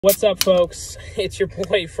What's up, folks? It's your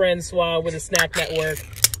boy Francois with the Snack Network.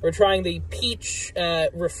 We're trying the peach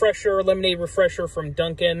lemonade refresher from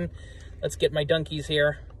Dunkin. Let's get my Dunkies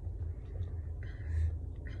here.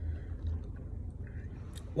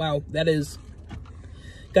 Wow, that is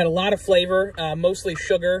got a lot of flavor, mostly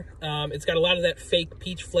sugar. It's got a lot of that fake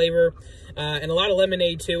peach flavor and a lot of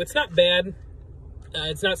lemonade too. It's not bad.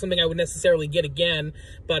 It's not something I would necessarily get again,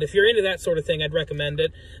 but if you're into that sort of thing, I'd recommend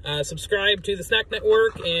it. Subscribe to the Snack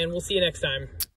Network, and we'll see you next time.